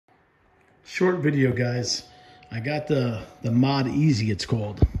Short video, guys. I got the Mod Easy, it's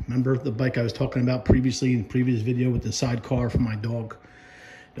called. Remember the bike I was talking about previously in the previous video with the sidecar for my dog?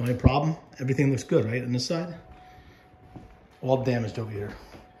 The only problem, everything looks good, right? On this side, all damaged over here.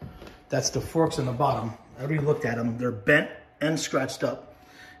 That's the forks on the bottom. I already looked at them. They're bent and scratched up.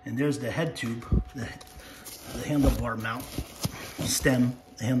 And there's the head tube, the handlebar mount, stem,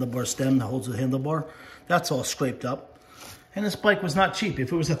 the handlebar stem that holds the handlebar. That's all scraped up. And this bike was not cheap.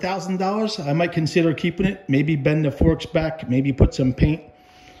 If it was $1,000, I might consider keeping it. Maybe bend the forks back, maybe put some paint.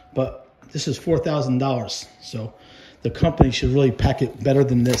 But this is $4,000. So the company should really pack it better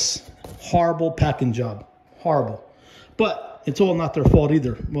than this. Horrible packing job. Horrible. But it's all not their fault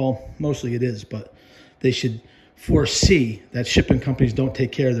either. Well, mostly it is, but they should foresee that shipping companies don't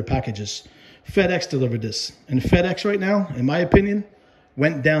take care of their packages. FedEx delivered this. And FedEx right now, in my opinion,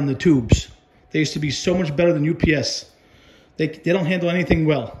 went down the tubes. They used to be so much better than UPS. They don't handle anything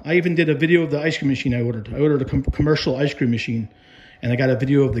well. I even did a video of the ice cream machine I ordered. I ordered a commercial ice cream machine, and I got a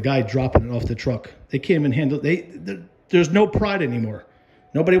video of the guy dropping it off the truck. They can't even handle it. There's no pride anymore.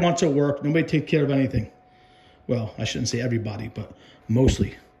 Nobody wants to work. Nobody takes care of anything. Well, I shouldn't say everybody, but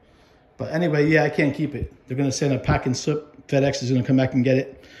mostly. But anyway, yeah, I can't keep it. They're going to send a packing slip. FedEx is going to come back and get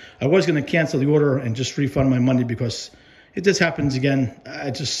it. I was going to cancel the order and just refund my money because it just happens again.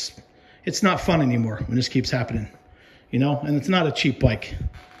 It's not fun anymore when this keeps happening. You know, and it's not a cheap bike.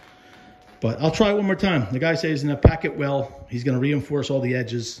 But I'll try it one more time. The guy says he's going to pack it well. He's going to reinforce all the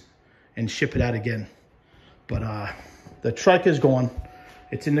edges and ship it out again. But the trike is gone.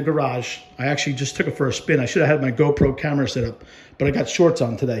 It's in the garage. I actually just took it for a spin. I should have had my GoPro camera set up, but I got shorts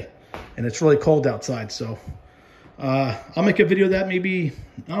on today, and it's really cold outside. So I'll make a video of that maybe,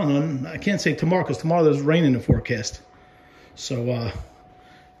 I don't know, I can't say tomorrow because tomorrow there's rain in the forecast. So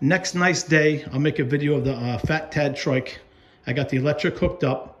next nice day, I'll make a video of the Fat Tad trike. I got the electric hooked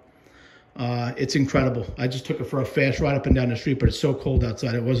up. It's incredible. I just took it for a fast ride up and down the street, but it's so cold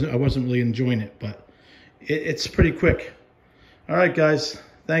outside. I wasn't really enjoying it, but it's pretty quick. All right, guys.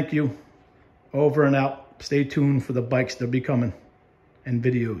 Thank you. Over and out. Stay tuned for the bikes. They'll be coming and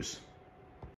videos.